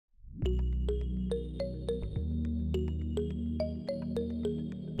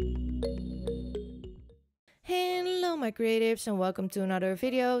my creatives, and welcome to another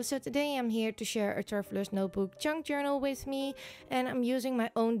video. So today I'm here to share a traveler's notebook junk journal with me, and I'm using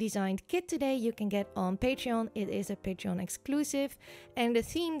my own designed kit today. You can get on Patreon. It is a Patreon exclusive, and the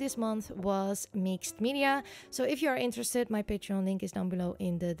theme this month was mixed media. So if you are interested, my Patreon link is down below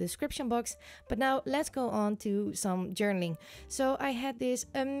in the description box. But now let's go on to some journaling. So I had this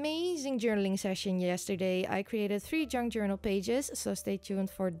amazing journaling session yesterday. I created 3 junk journal pages, so stay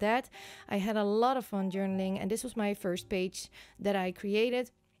tuned for that. I had a lot of fun journaling, and this was my first page that I created.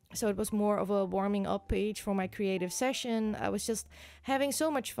 So it was more of a warming up page for my creative session. I was just having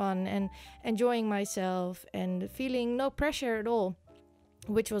so much fun and enjoying myself and feeling no pressure at all,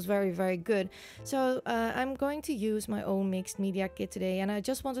 which was very, very good. So I'm going to use my own mixed media kit today, and I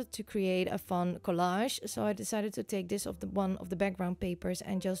just wanted to create a fun collage. So I decided to take this one of the background papers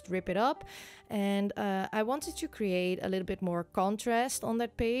and just rip it up. And I wanted to create a little bit more contrast on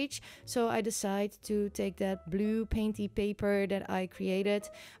that page. So I decided to take that blue painty paper that I created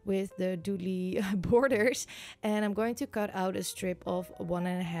with the doodly borders, and I'm going to cut out a strip of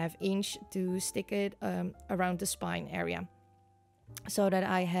 1.5 inch to stick it around the spine area, so that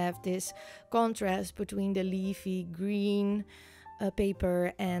I have this contrast between the leafy green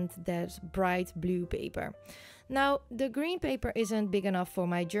paper and that bright blue paper. Now, the green paper isn't big enough for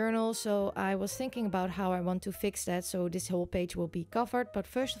my journal, so I was thinking about how I want to fix that so this whole page will be covered. But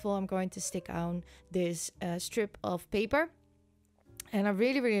first of all, I'm going to stick on this strip of paper. And I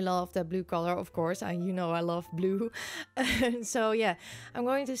really love that blue color, of course. You know I love blue. So yeah, I'm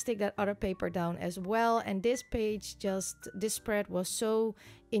going to stick that other paper down as well. And this page, this spread was so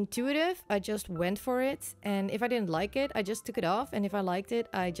intuitive. I just went for it. And if I didn't like it, I just took it off. And if I liked it,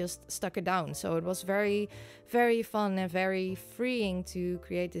 I just stuck it down. So it was very, very fun and very freeing to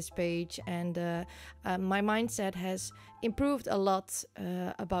create this page. And my mindset has improved a lot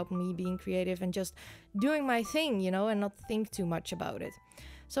about me being creative and just doing my thing, you know, and not think too much about it.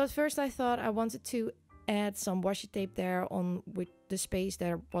 So at first I thought I wanted to add some washi tape there on with the space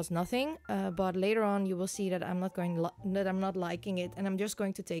there was nothing, but later on you will see that I'm not liking it, and I'm just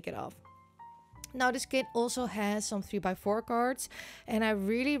going to take it off. Now this kit also has some 3x4 cards, and I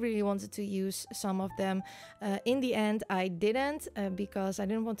really wanted to use some of them. In the end I didn't, because I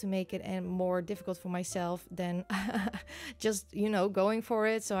didn't want to make it more difficult for myself than just, you know, going for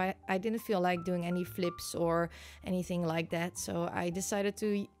it. So I didn't feel like doing any flips or anything like that, so I decided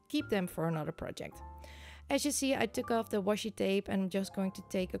to keep them for another project. As you see, I took off the washi tape and I'm just going to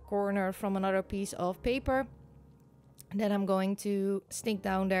take a corner from another piece of paper that I'm going to stick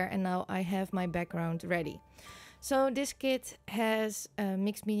down there, and now I have my background ready. So this kit has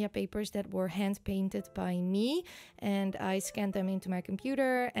mixed media papers that were hand painted by me, and I scanned them into my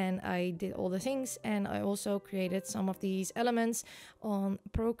computer and I did all the things, and I also created some of these elements on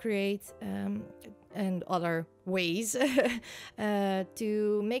Procreate and other ways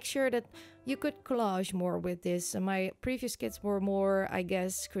to make sure that you could collage more with this. My previous kits were more, I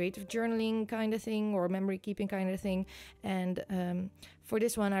guess, creative journaling kind of thing or memory keeping kind of thing, and for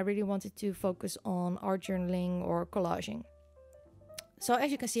this one I really wanted to focus on art journaling or collaging. So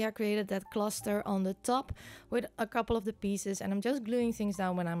as you can see, I created that cluster on the top with a couple of the pieces, and I'm just gluing things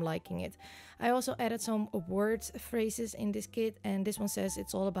down when I'm liking it. I also added some word phrases in this kit, and this one says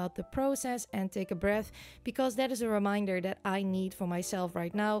it's all about the process and take a breath, because that is a reminder that I need for myself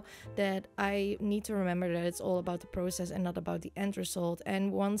right now, that I need to remember that it's all about the process and not about the end result.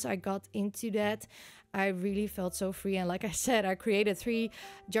 And once I got into that, I really felt so free. And like I said, I created 3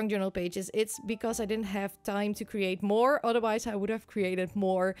 junk journal pages. It's because I didn't have time to create more. Otherwise, I would have created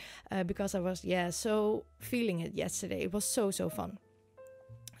more because I was, so feeling it yesterday. It was so fun.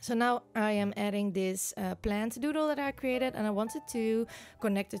 So now I am adding this plant doodle that I created, and I wanted to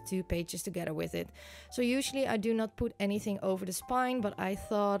connect the 2 pages together with it. So usually I do not put anything over the spine, but I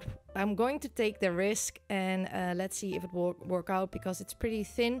thought I'm going to take the risk and let's see if it will work out, because it's pretty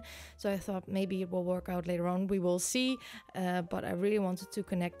thin. So I thought maybe it will work out later on. We will see, but I really wanted to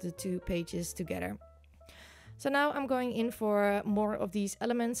connect the 2 pages together. So now I'm going in for more of these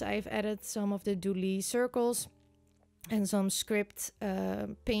elements. I've added some of the doodly circles and some script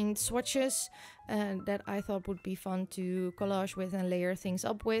paint swatches that I thought would be fun to collage with and layer things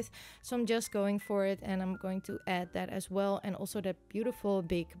up with. So I'm just going for it, and I'm going to add that as well, and also that beautiful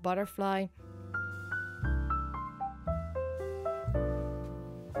big butterfly.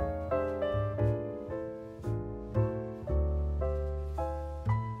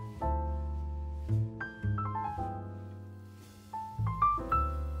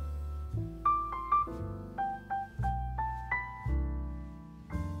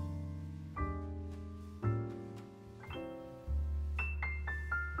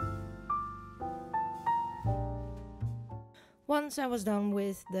 Once I was done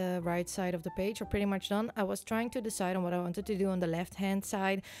with the right side of the page, or pretty much done, I was trying to decide on what I wanted to do on the left hand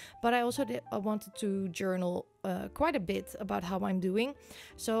side, but I also wanted to journal quite a bit about how I'm doing.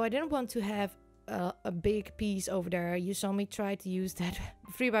 So I didn't want to have a big piece over there. You saw me try to use that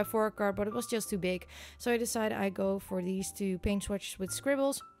 3x4 card, but it was just too big. So I decided I go for these two paint swatches with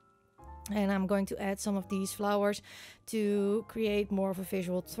scribbles. And I'm going to add some of these flowers to create more of a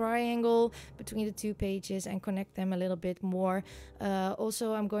visual triangle between the two pages and connect them a little bit more.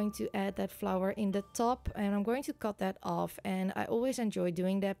 Also, I'm going to add that flower in the top, and I'm going to cut that off. And I always enjoy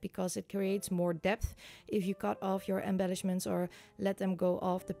doing that because it creates more depth if you cut off your embellishments or let them go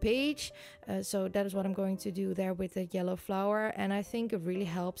off the page. So that is what I'm going to do there with the yellow flower. And I think it really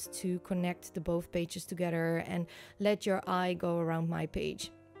helps to connect the both pages together and let your eye go around my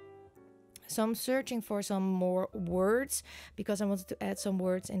page. So I'm searching for some more words because I wanted to add some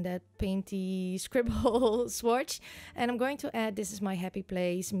words in that painty scribble swatch. And I'm going to add, this is my happy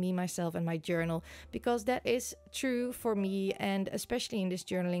place, me, myself, and my journal, because that is true for me. And especially in this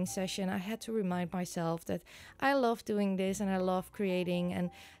journaling session, I had to remind myself that I love doing this and I love creating, and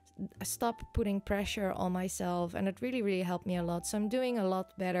stop putting pressure on myself. And it really, really helped me a lot. So I'm doing a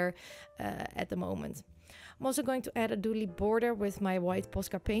lot better at the moment. I'm also going to add a doodly border with my white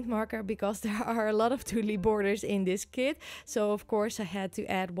Posca paint marker because there are a lot of doodly borders in this kit. So of course I had to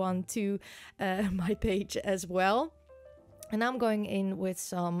add one to my page as well. And I'm going in with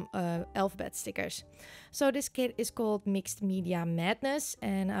some alphabet stickers. So this kit is called Mixed Media Madness,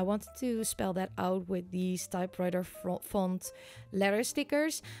 and I wanted to spell that out with these typewriter font letter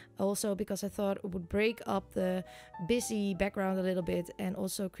stickers. Also because I thought it would break up the busy background a little bit and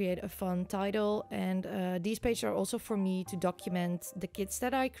also create a fun title. And these pages are also for me to document the kits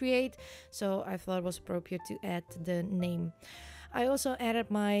that I create. So I thought it was appropriate to add the name. I also added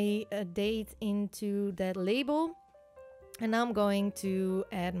my date into that label. And now I'm going to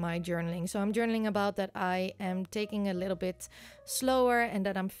add my journaling. So I'm journaling about that I am taking a little bit slower and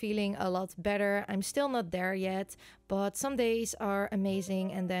that I'm feeling a lot better. I'm still not there yet, but some days are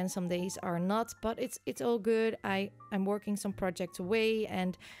amazing and then some days are not. But it's all good. I'm working some projects away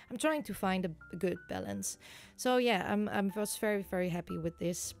and I'm trying to find a good balance. So yeah, I was very, very happy with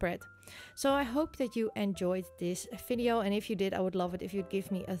this spread. So I hope that you enjoyed this video, and if you did, I would love it if you'd give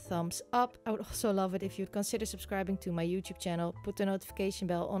me a thumbs up. I would also love it if you'd consider subscribing to my YouTube channel, put the notification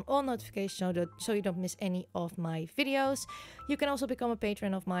bell on all notifications so you don't miss any of my videos. You can also become a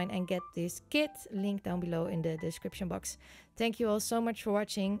patron of mine and get this kit, link down below in the description box. Thank you all so much for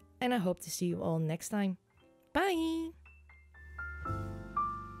watching, and I hope to see you all next time. Bye!